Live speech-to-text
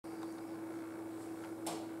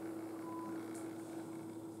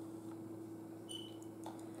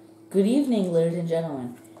Good evening, ladies and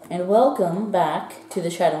gentlemen, and welcome back to the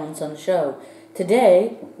Shadow and Sun Show.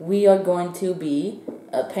 Today, we are going to be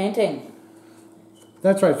painting.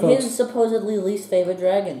 That's right, folks. His supposedly least favorite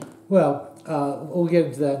dragon. Well, we'll get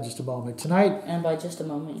into that in just a moment. Tonight... And by just a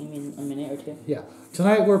moment, you mean a minute or two? Yeah.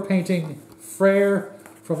 Tonight we're painting Freyer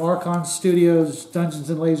from Archon Studios Dungeons &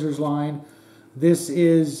 Lasers line. This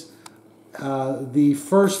is the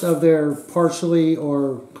first of their partially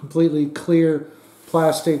or completely clear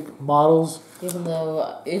plastic models. Even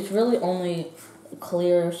though it's really only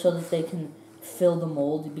clear so that they can fill the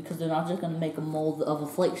mold, because they're not just going to make a mold of a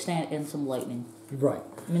flake stand and some lightning. Right.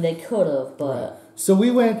 I mean, they could have, but... Right. So we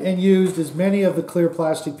went and used as many of the clear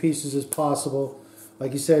plastic pieces as possible.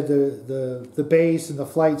 Like you said, the base and the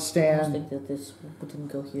flight stand. I just think that this didn't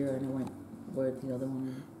go here and it went where the other one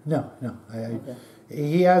went. No. Okay.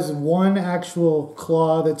 He has one actual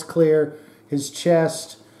claw that's clear, his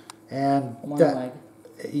chest, and one leg.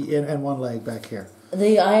 And one leg back here.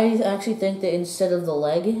 I actually think that instead of the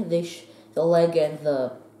leg, the leg and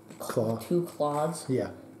the claw. Two claws.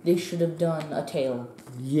 Yeah. They should have done a tail.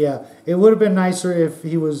 Yeah, it would have been nicer if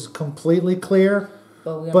he was completely clear.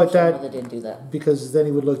 But we understand why they didn't do that. Because then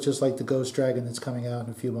he would look just like the ghost dragon that's coming out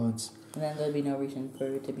in a few months. And then there'd be no reason for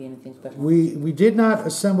it to be anything special. We did not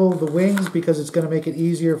assemble the wings because it's going to make it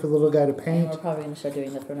easier for the little guy to paint. And we're probably going to start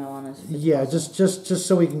doing that from now on. Yeah, just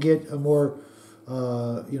so we can get a more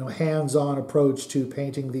hands-on approach to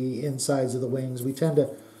painting the insides of the wings. We tend to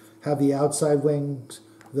have the outside wings,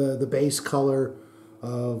 the base color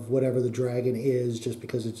of whatever the dragon is, just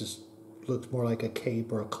because it just looks more like a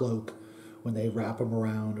cape or a cloak when they wrap them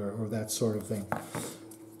around or that sort of thing.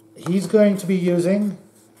 He's going to be using...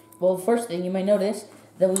 Well, first thing you may notice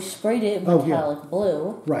that we sprayed it metallic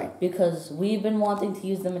blue. Right. Because we've been wanting to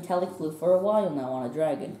use the metallic blue for a while now on a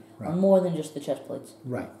dragon. Right. On more than just the chest plates.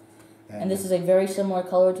 Right. And this is a very similar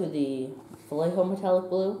color to the Vallejo metallic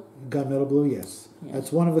blue. Gunmetal blue, yes.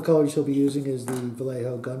 That's one of the colors he'll be using is the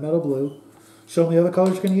Vallejo gunmetal blue. Show me the other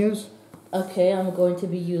colors you're going to use. Okay, I'm going to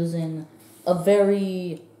be using a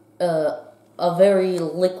very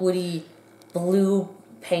liquidy blue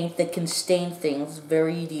paint that can stain things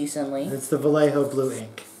very decently. It's the Vallejo blue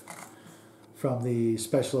ink from the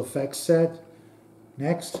special effects set.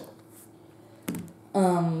 Next.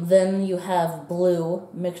 Then you have blue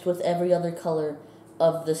mixed with every other color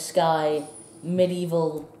of the sky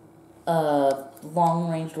medieval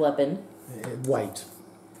long-ranged weapon. White.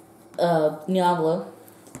 Neon blue.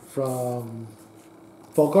 From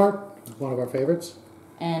Folk Art, one of our favorites.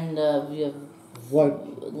 And you have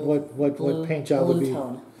what paint job would be?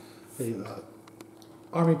 Blue tone.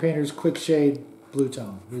 Army Painter's Quick Shade Blue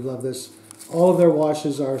Tone. We love this. All of their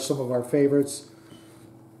washes are some of our favorites.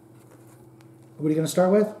 What are you going to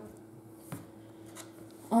start with?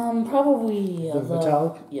 Probably the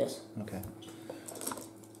metallic? Yes. Okay.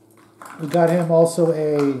 We got him also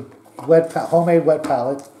a homemade wet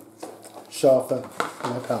palette. Show off the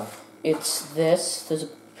wet palette. It's this. There's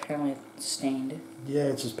apparently stained. Yeah,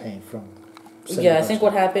 it's just paint from... Yeah, I think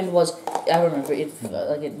what happened was, I remember, it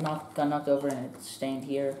got knocked over and it stained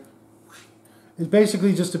here. It's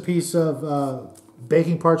basically just a piece of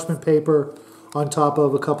baking parchment paper on top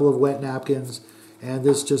of a couple of wet napkins. And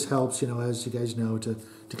this just helps, as you guys know, to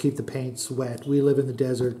keep the paints wet. We live in the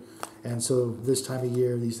desert, and so this time of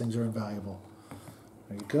year, these things are invaluable.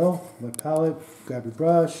 There you go. Wet palette. Grab your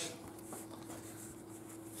brush.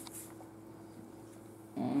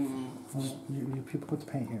 You people put the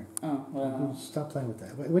paint here. Oh, well. Stop playing with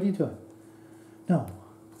that. What are you doing? No.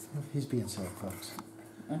 He's being silly, folks.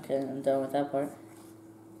 Okay, I'm done with that part.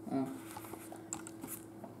 Oh.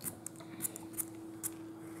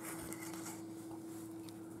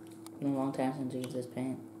 It's been a long time since we used this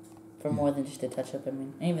paint. For more than just a touch-up, I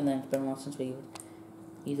mean. Even then, it's been a while since we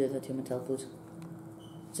used the two metallic blues.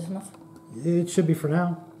 Is this enough? It should be for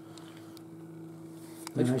now.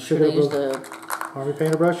 Should I use the... Army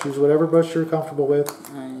Painter brush. Use whatever brush you're comfortable with.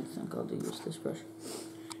 I think I'll use this brush.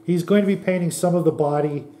 He's going to be painting some of the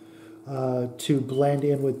body to blend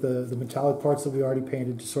in with the metallic parts that we already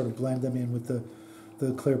painted, to sort of blend them in with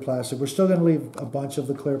the clear plastic. We're still going to leave a bunch of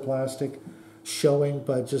the clear plastic showing,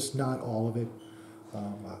 but just not all of it.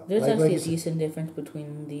 There's actually a decent difference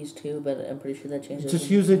between these two, but I'm pretty sure that changes.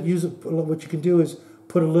 Just use it. What you can do is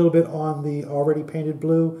put a little bit on the already painted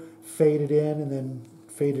blue, fade it in, and then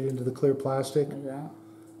fade it into the clear plastic. Like that?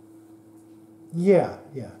 Yeah.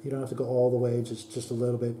 You don't have to go all the way, just a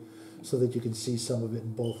little bit, so that you can see some of it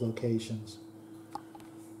in both locations.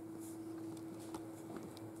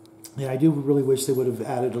 Yeah, I do really wish they would have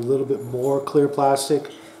added a little bit more clear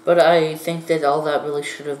plastic. But I think that all that really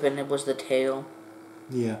should have been was the tail.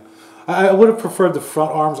 Yeah. I would have preferred the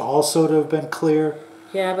front arms also to have been clear.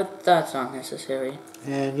 Yeah, but that's not necessary.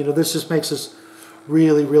 And, you know, this just makes us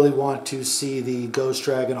really, really want to see the Ghost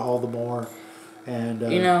Dragon all the more. And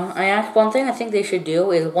you know, I asked one thing I think they should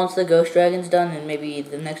do is once the Ghost Dragon's done and maybe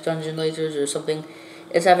the next Dungeon Lasers or something,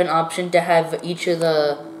 is have an option to have each of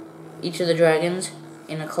the dragons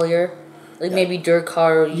in a clear, like maybe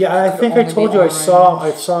Durkar. Yeah, I think I told you I saw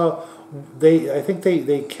I think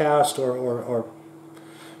they cast or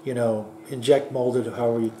you know, inject molded,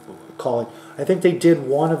 however you call it. I think they did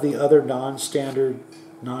one of the other non-standard,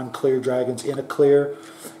 non-clear dragons in a clear,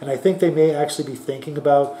 and I think they may actually be thinking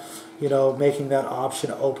about, you know, making that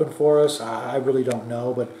option open for us. I really don't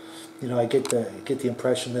know, but you know, I get the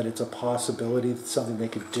impression that it's a possibility, it's something they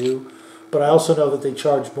could do. But I also know that they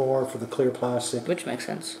charge more for the clear plastic, which makes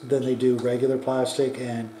sense, than they do regular plastic.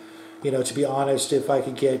 And you know, to be honest, if I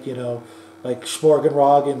could get, you know, like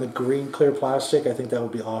Schmorgenrog in the green clear plastic, I think that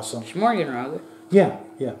would be awesome. Schmorgenrog? Yeah,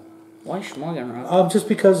 yeah. Why Schmorgenrog? Just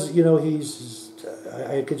because, you know,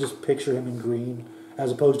 I could just picture him in green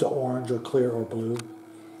as opposed to orange or clear or blue.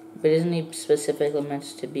 But isn't he specifically meant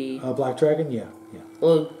to be... Black Dragon? Yeah, yeah.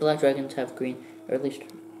 Well, Black Dragons have green, or at least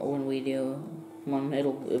when we do one, it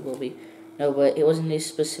will be. No, but it wasn't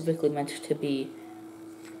specifically meant to be...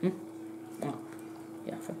 Oh,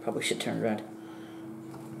 yeah, I probably should turn red.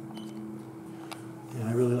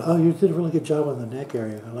 Yeah, you did a really good job on the neck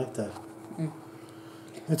area. I like that.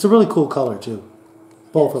 It's a really cool color too,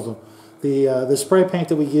 both of them. The spray paint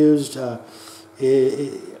that we used,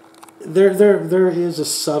 there is a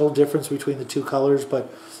subtle difference between the two colors,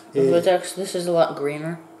 but this is a lot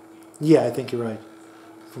greener. Yeah, I think you're right,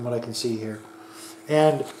 from what I can see here.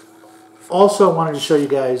 And also, I wanted to show you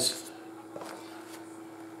guys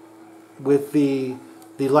with the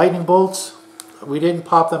lightning bolts. We didn't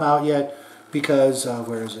pop them out yet because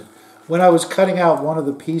where is it? When I was cutting out one of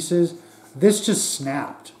the pieces, this just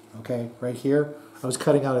snapped. Okay, right here. I was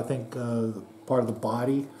cutting out, I think, part of the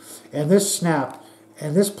body, and this snapped.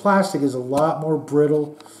 And this plastic is a lot more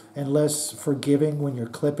brittle and less forgiving when you're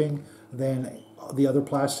clipping than the other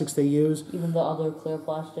plastics they use. Even the other clear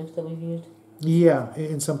plastics that we've used? Yeah,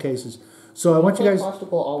 in some cases. So I want you guys...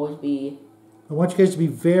 Plastic will always be... I want you guys to be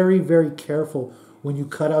very, very careful when you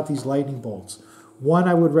cut out these lightning bolts. One,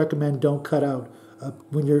 I would recommend don't cut out...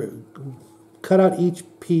 cut out each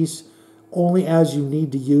piece only as you need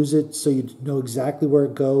to use it so you know exactly where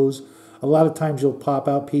it goes. A lot of times you'll pop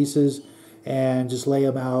out pieces and just lay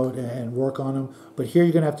them out and work on them. But here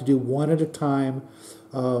you're going to have to do one at a time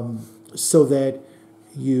so that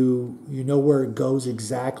you know where it goes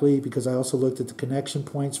exactly, because I also looked at the connection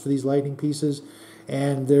points for these lightning pieces,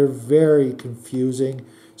 and they're very confusing.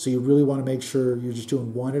 So you really want to make sure you're just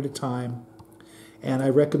doing one at a time. And I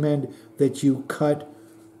recommend that you cut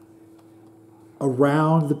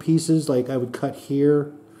around the pieces, like I would cut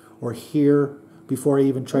here or here before I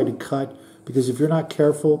even try to cut, because if you're not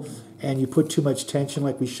careful and you put too much tension,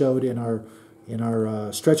 like we showed in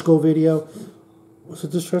our stretch goal video. Was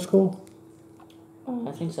it the stretch goal?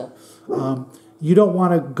 I think so. You don't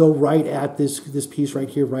want to go right at this piece right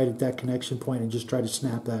here, right at that connection point, and just try to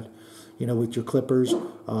snap that, you know, with your clippers.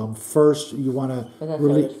 First, you want to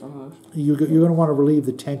you're going to want to relieve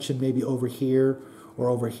the tension maybe over here or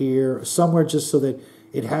over here, somewhere, just so that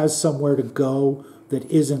it has somewhere to go that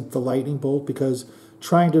isn't the lightning bolt, because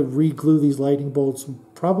trying to re-glue these lightning bolts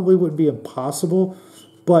probably would be impossible,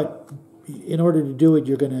 but in order to do it,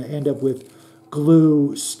 you're going to end up with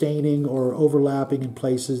glue staining or overlapping in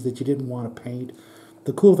places that you didn't want to paint.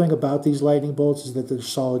 The cool thing about these lightning bolts is that they're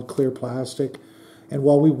solid clear plastic, and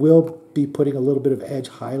while we will be putting a little bit of edge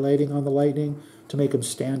highlighting on the lightning to make them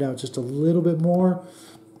stand out just a little bit more,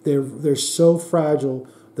 they're so fragile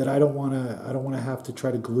that I don't want to have to try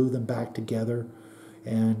to glue them back together.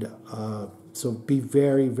 And so be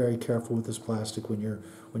very, very careful with this plastic when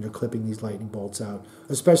you're clipping these lightning bolts out,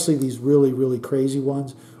 especially these really, really crazy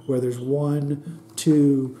ones where there's 1,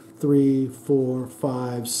 2, 3, 4,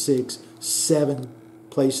 5, 6, 7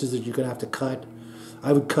 places that you're going to have to cut.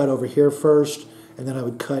 I would cut over here first, and then I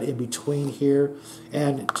would cut in between here.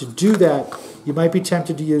 And to do that, you might be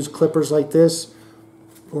tempted to use clippers like this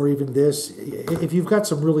or even this. If you've got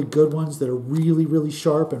some really good ones that are really, really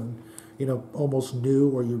sharp and, you know, almost new,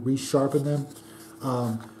 or you resharpen them,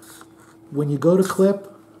 when you go to clip,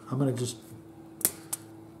 I'm going to just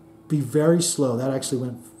be very slow. That actually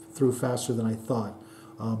went through faster than I thought.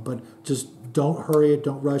 But just don't hurry it,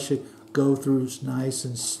 don't rush it. Go through nice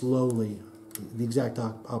and slowly. The exact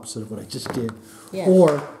opposite of what I just did. Yes.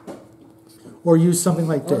 Or use something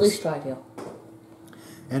like this. At least try to.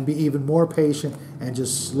 And be even more patient and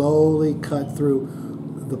just slowly cut through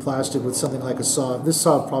the plastic with something like a saw. This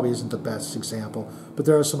saw probably isn't the best example, but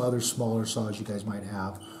there are some other smaller saws you guys might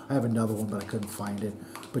have. I have another one, but I couldn't find it.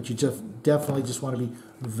 But you definitely just want to be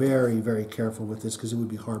very, very careful with this, because it would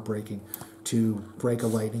be heartbreaking to break a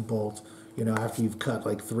lightning bolt, you know, after you've cut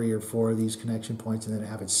like 3 or 4 of these connection points and then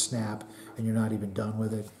have it snap and you're not even done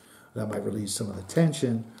with it. That might release some of the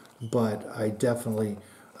tension, but I definitely,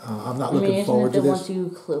 I'm not looking forward to this. Once you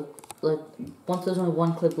clip, like, once there's only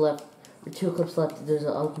 1 clip left, or 2 clips left, there's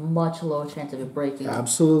a much lower chance of it breaking.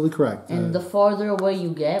 Absolutely correct. And the farther away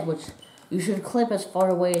you get, which you should clip as far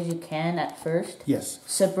away as you can at first. Yes.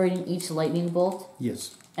 Separating each lightning bolt.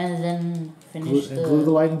 Yes. And then finish glue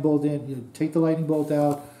the lightning bolt in. You take the lightning bolt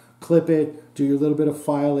out, clip it, do your little bit of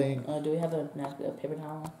filing. Do we have a paper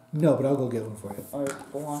towel? No, but I'll go get one for you. Or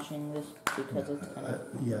washing this because it's kind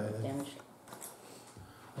of damaged.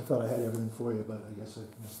 I thought I had everything for you, but I guess I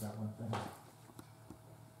missed that one thing.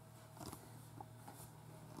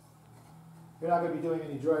 You're not going to be doing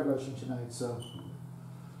any dry brushing tonight, so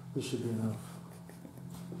this should be enough.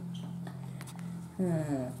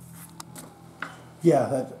 Yeah,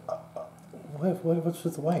 that. What's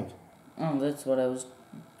with the white? Oh, that's what I was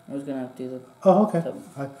gonna do. Oh, okay.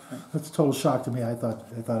 That's a total shock to me. I thought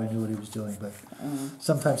I knew what he was doing, but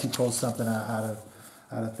sometimes he pulls something out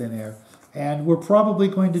of thin air. And we're probably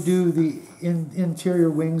going to do the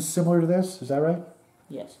interior wings similar to this. Is that right?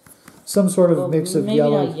 Yes. Some sort of mix of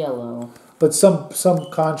yellow. Maybe not yellow. But some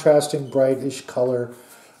contrasting brightish color,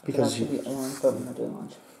 because should be orange, but we're not doing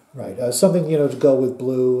orange. Right, something to go with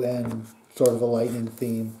blue and sort of a lightning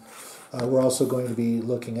theme. We're also going to be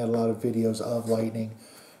looking at a lot of videos of lightning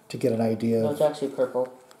to get an idea. No, it's actually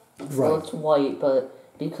purple. Right. Well, it's white,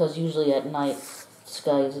 but because usually at night the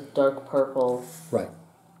sky is a dark purple. Right.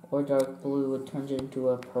 Or dark blue, it turns into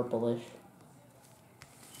a purplish.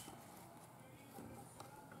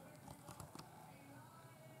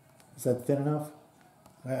 Is that thin enough?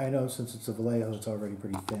 I know since it's a Vallejo, it's already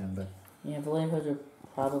pretty thin, but... Yeah, Vallejos are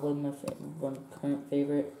probably my one current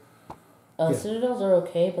favorite. Yeah. Citadels are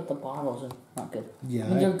okay, but the bottles are not good. Yeah, I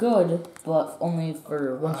mean, they're good, but only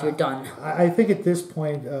for once you're done. I think at this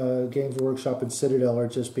point, Games Workshop and Citadel are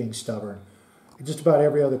just being stubborn. Just about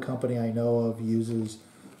every other company I know of uses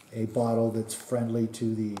a bottle that's friendly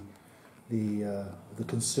to the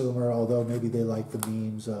consumer, although maybe they like the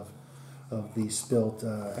memes of the spilt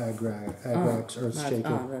Agrax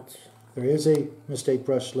Earthshaker. There is a mistake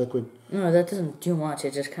brush liquid. No, that doesn't do much.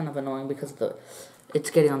 It's just kind of annoying because it's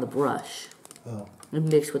getting on the brush. Oh. It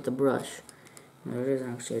mixed with the brush. No, it isn't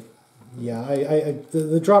actually. Yeah,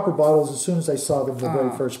 the dropper bottles, as soon as I saw them the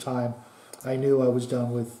very first time, I knew I was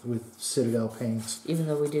done with Citadel paints. Even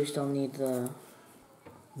though we do still need the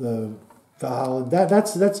Holland.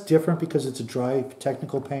 That's different because it's a dry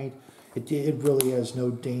technical paint. It really has no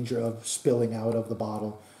danger of spilling out of the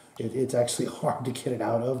bottle. It's actually hard to get it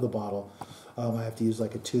out of the bottle. I have to use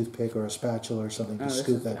like a toothpick or a spatula or something to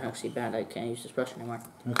scoop that. This is actually bad. I can't use this brush anymore.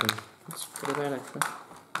 Okay. It's pretty bad, actually.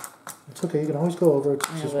 It's okay. You can always go over it.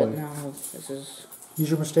 Yeah, but no, this is... Use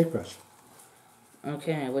your mistake brush.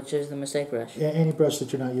 Okay, which is the mistake brush? Yeah, any brush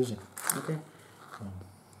that you're not using. Okay.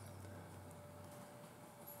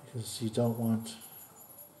 Because you don't want...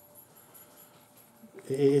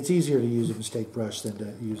 It's easier to use a mistake brush than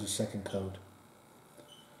to use a second coat.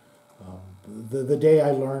 The day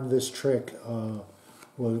I learned this trick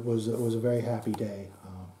was a very happy day.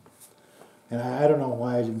 And I don't know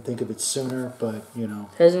why I didn't think of it sooner, but,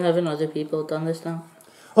 Haven't other people done this now?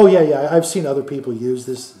 Oh, yeah, I've seen other people use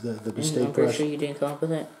this, the mistake I'm brush. pretty sure you didn't come up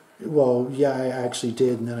with it? Well, yeah, I actually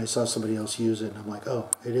did, and then I saw somebody else use it, and I'm like, oh,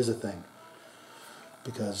 it is a thing.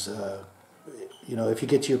 Because, if you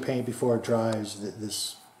get to your paint before it dries,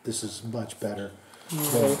 this is much better.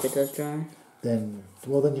 What if it does dry? Then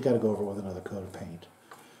you got to go over with another coat of paint,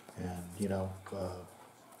 and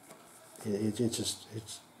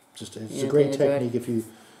it's a great technique if you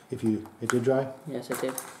it did dry. Yes, I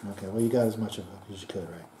did. Okay, well you got as much of it as you could,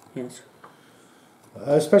 right? Yes.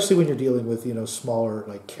 Especially when you're dealing with smaller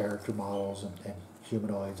like character models and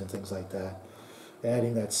humanoids and things like that.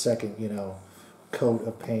 Adding that second coat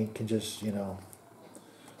of paint can just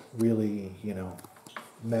really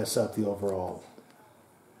mess up the overall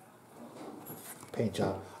paint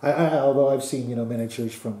job. Although I've seen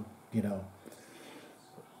miniatures from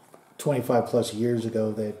 25 plus years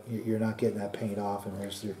ago that you're not getting that paint off, and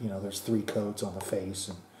there's 3 coats on the face,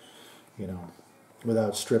 and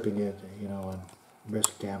without stripping it, and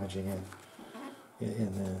risk damaging it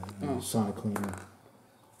in the sonic cleaner.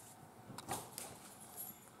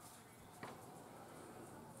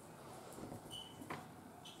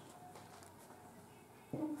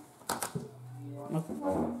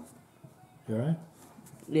 You alright?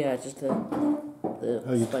 Yeah, just the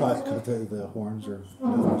Oh, you cut the horns or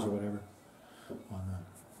nose or whatever on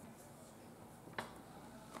that.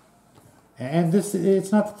 And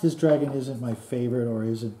it's not that this dragon isn't my favorite or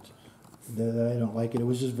isn't that I don't like it. It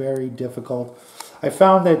was just very difficult. I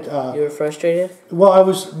found that you were frustrated. well, I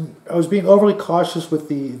was being overly cautious with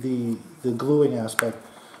the gluing aspect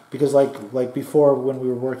because like before when we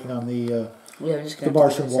were working on the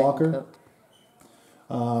Martian Walker,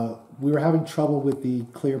 we were having trouble with the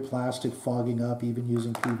clear plastic fogging up, even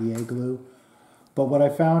using PVA glue. But what I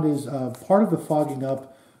found is part of the fogging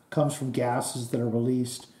up comes from gases that are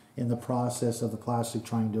released in the process of the plastic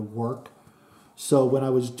trying to work. So when I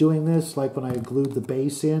was doing this, like when I glued the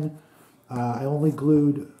base in, I only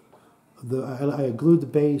glued I glued the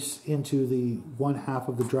base into the one half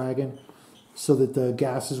of the dragon so that the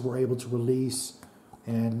gases were able to release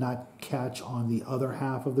and not catch on the other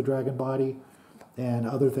half of the dragon body. And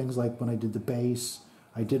other things like when I did the base,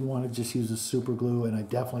 I didn't want to just use a super glue, and I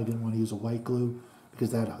definitely didn't want to use a white glue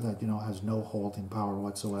because that has no holding power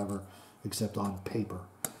whatsoever except on paper.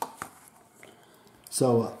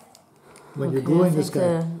 So when you're gluing this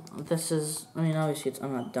guy, this is. I mean, obviously,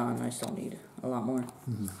 I'm not done. I still need a lot more,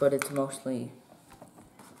 but it's mostly.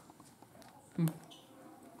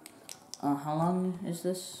 How long is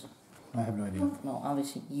this? I have no idea. No,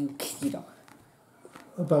 obviously you don't.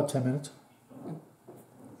 About 10 minutes.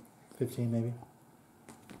 15 maybe.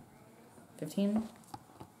 15?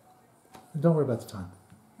 Don't worry about the time.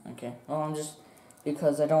 Okay. Well, I'm just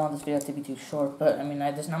because I don't want this video to be too short, but I mean,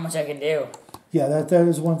 there's not much I can do. Yeah, that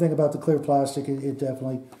is one thing about the clear plastic. It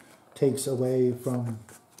definitely takes away from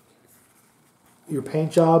your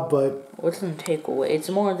paint job, but What's the takeaway? It's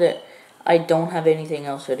more that I don't have anything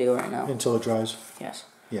else to do right now. Until it dries. Yes.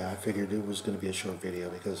 Yeah, I figured it was going to be a short video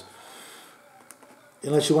because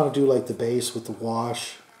unless you want to do like the base with the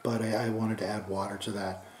wash, but I wanted to add water to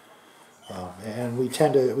that. And we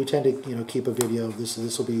tend to keep a video.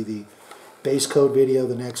 This will be the base coat video.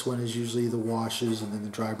 The next one is usually the washes, and then the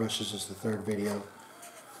dry brushes is the third video.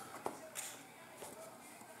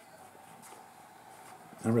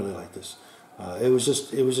 I really like this. It was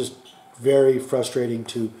just very frustrating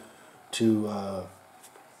to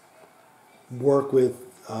work with.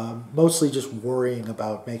 Mostly just worrying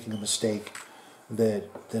about making a mistake that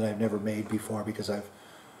I've never made before because the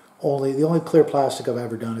only clear plastic I've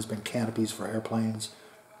ever done has been canopies for airplanes.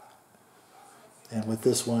 And with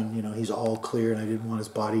this one, he's all clear, and I didn't want his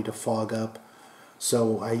body to fog up.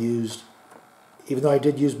 So I used, even though I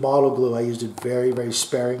did use model glue, I used it very, very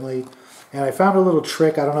sparingly. And I found a little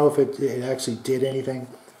trick. I don't know if it actually did anything,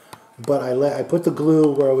 but I put the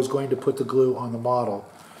glue where I was going to put the glue on the model,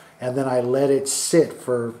 and then I let it sit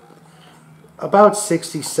for about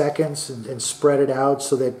 60 seconds and spread it out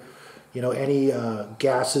so that any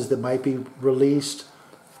gases that might be released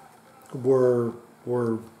were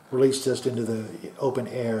released just into the open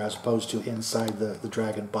air as opposed to inside the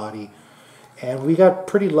dragon body. And we got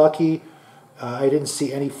pretty lucky. I didn't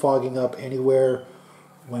see any fogging up anywhere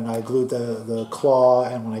when I glued the claw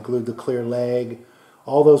and when I glued the clear leg.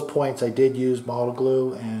 All those points I did use model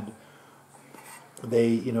glue, and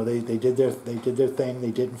they did their thing.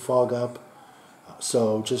 They didn't fog up.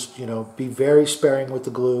 So just be very sparing with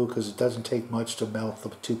the glue because it doesn't take much to melt the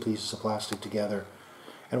two pieces of plastic together.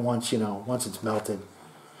 And once it's melted,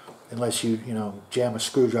 unless you jam a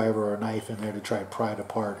screwdriver or a knife in there to try to pry it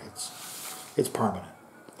apart, it's permanent.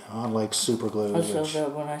 Unlike super glue. So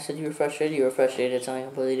when I said you were frustrated at something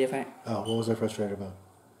completely different. Oh, what was I frustrated about?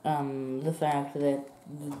 The fact that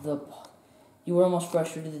you were almost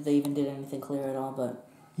frustrated that they even did anything clear at all, but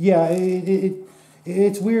yeah,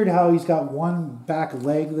 it's weird how he's got one back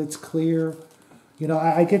leg that's clear.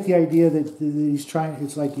 I get the idea that he's trying.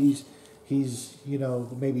 It's like he's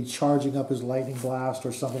maybe charging up his lightning blast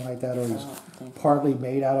or something like that, or he's partly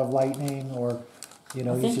made out of lightning, or I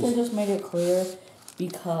think they just made it clear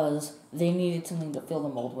because they needed something to fill the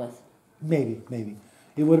mold with. Maybe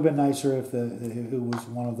it would have been nicer if it was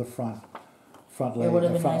one of the front legs. It would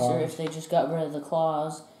have been nicer if they just got rid of the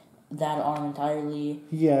claws, that arm entirely.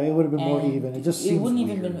 Yeah, it would have been more even. It just seems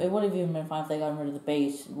it would have even been fine if they got rid of the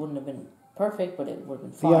base. It wouldn't have been perfect, but it would have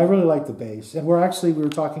been fine. Yeah, I really like the base, and we were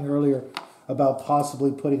talking earlier about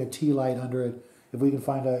possibly putting a tea light under it if we can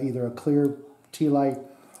find either a clear tea light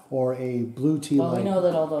or a blue tea light. Well, we know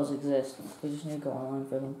that all those exist. We just need to go online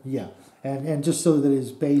for them. Yeah, and just so that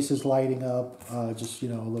his base is lighting up, just a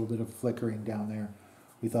little bit of flickering down there,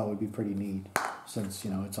 we thought would be pretty neat, since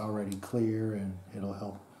it's already clear and it'll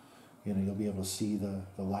help. You'll be able to see the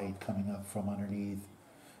light coming up from underneath,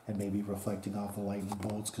 and maybe reflecting off the lightning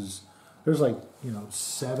bolts, because there's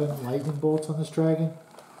 7 lightning bolts on this dragon.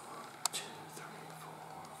 2, 3,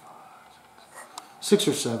 4, 6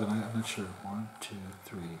 or 7, I'm not sure. 1, 2,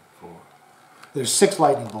 3, 4. There's 6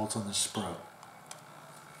 lightning bolts on this sprue.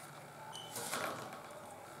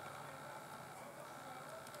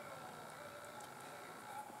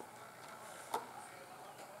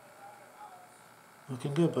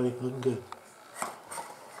 Looking good, buddy. Looking good.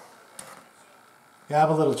 Yeah,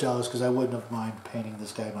 I'm a little jealous because I wouldn't have mind painting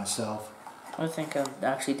this guy myself. I think I'm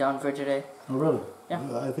actually done for today. Oh, really?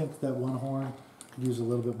 Yeah. I think that one horn could use a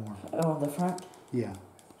little bit more. Oh, the front? Yeah.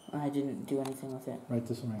 I didn't do anything with it. Right,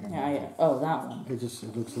 this one right here. Yeah, oh, that one. It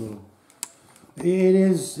looks a little... It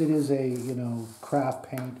is a, you know, craft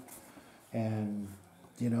paint. And,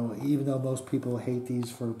 you know, even though most people hate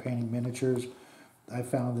these for painting miniatures, I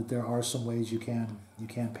found that there are some ways you can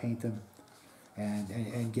paint them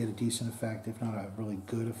and get a decent effect, if not a really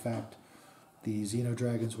good effect. The Xeno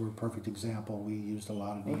Dragons were a perfect example. We used a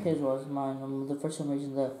lot of them. His was mine. For some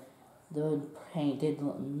reason, the paint did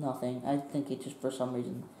nothing. I think it just, for some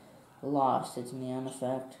reason, lost its neon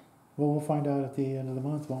effect. Well, we'll find out at the end of the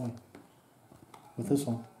month, won't we? With this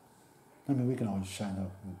one. I mean, we can always shine the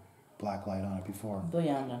black light on it before. But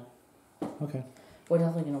yeah, I'm done. Okay. We're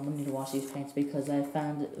definitely going to need to wash these paints because I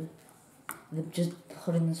found that just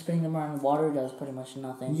spinning them around in water does pretty much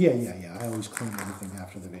nothing. Yeah. I always clean everything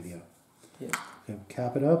after the video. Yeah. Okay,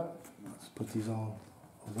 cap it up. Let's put these all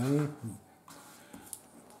away.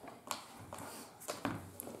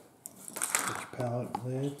 Put your palette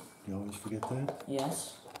lid. You always forget that.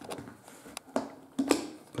 Yes.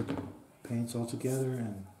 Put the paints all together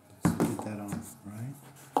and get that on, right?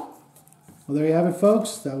 Well, there you have it,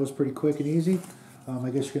 folks. That was pretty quick and easy. I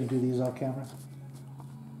guess you're going to do these off camera?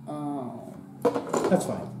 That's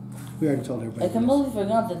fine. We already told everybody. I completely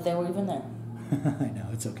forgot that they were even there. I know,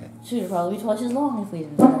 it's okay. Should probably be twice as long if we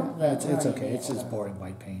didn't. It's okay. It's just boring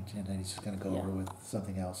white paint, and then he's just going to go over with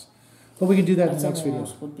something else. But we can do that in the next video.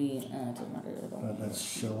 Else would be, it doesn't matter. But let's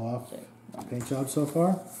show off the paint job so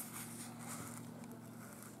far.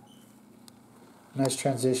 Nice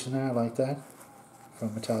transition there. I like that.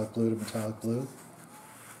 From metallic blue to metallic blue.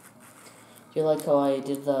 Do you like how I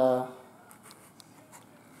did the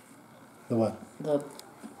what?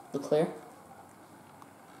 The clear?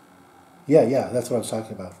 Yeah, that's what I was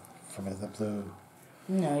talking about. From the blue.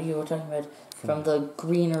 No, you were talking about from the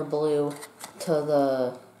green or blue to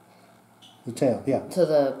the tail, yeah. To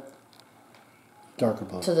the darker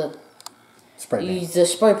blue. To the spray paint. The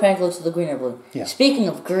spray paint goes to the green or blue. Yeah. Speaking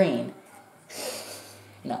of green,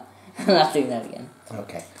 no, I'm not doing that again.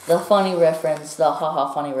 Okay. The funny reference, the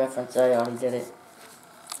haha funny reference, I already did it.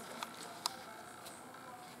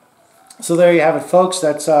 So there you have it, folks.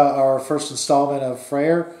 That's our first installment of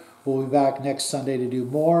Freyer. We'll be back next Sunday to do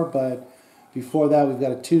more, but before that, we've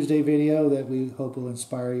got a Tuesday video that we hope will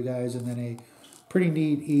inspire you guys, and then a pretty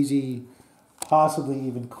neat, easy, possibly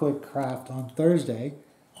even quick craft on Thursday.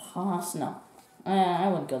 No. I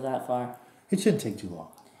wouldn't go that far. It shouldn't take too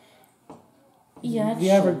long. Yeah,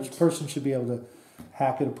 the average person should be able to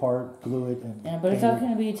hack it apart, glue it, and yeah, but it's not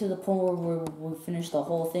going to be to the point where we finish the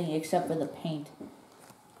whole thing except for the paint.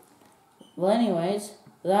 Well, anyways,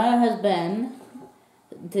 that has been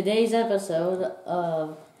today's episode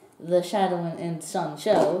of the Shadow and Sun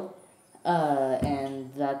Show,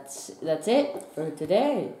 and that's it for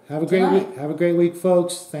today. Have a great week. Have a great week,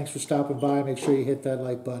 folks. Thanks for stopping by. Make sure you hit that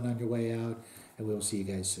like button on your way out, and we'll see you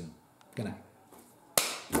guys soon. Good night.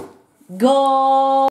 Go!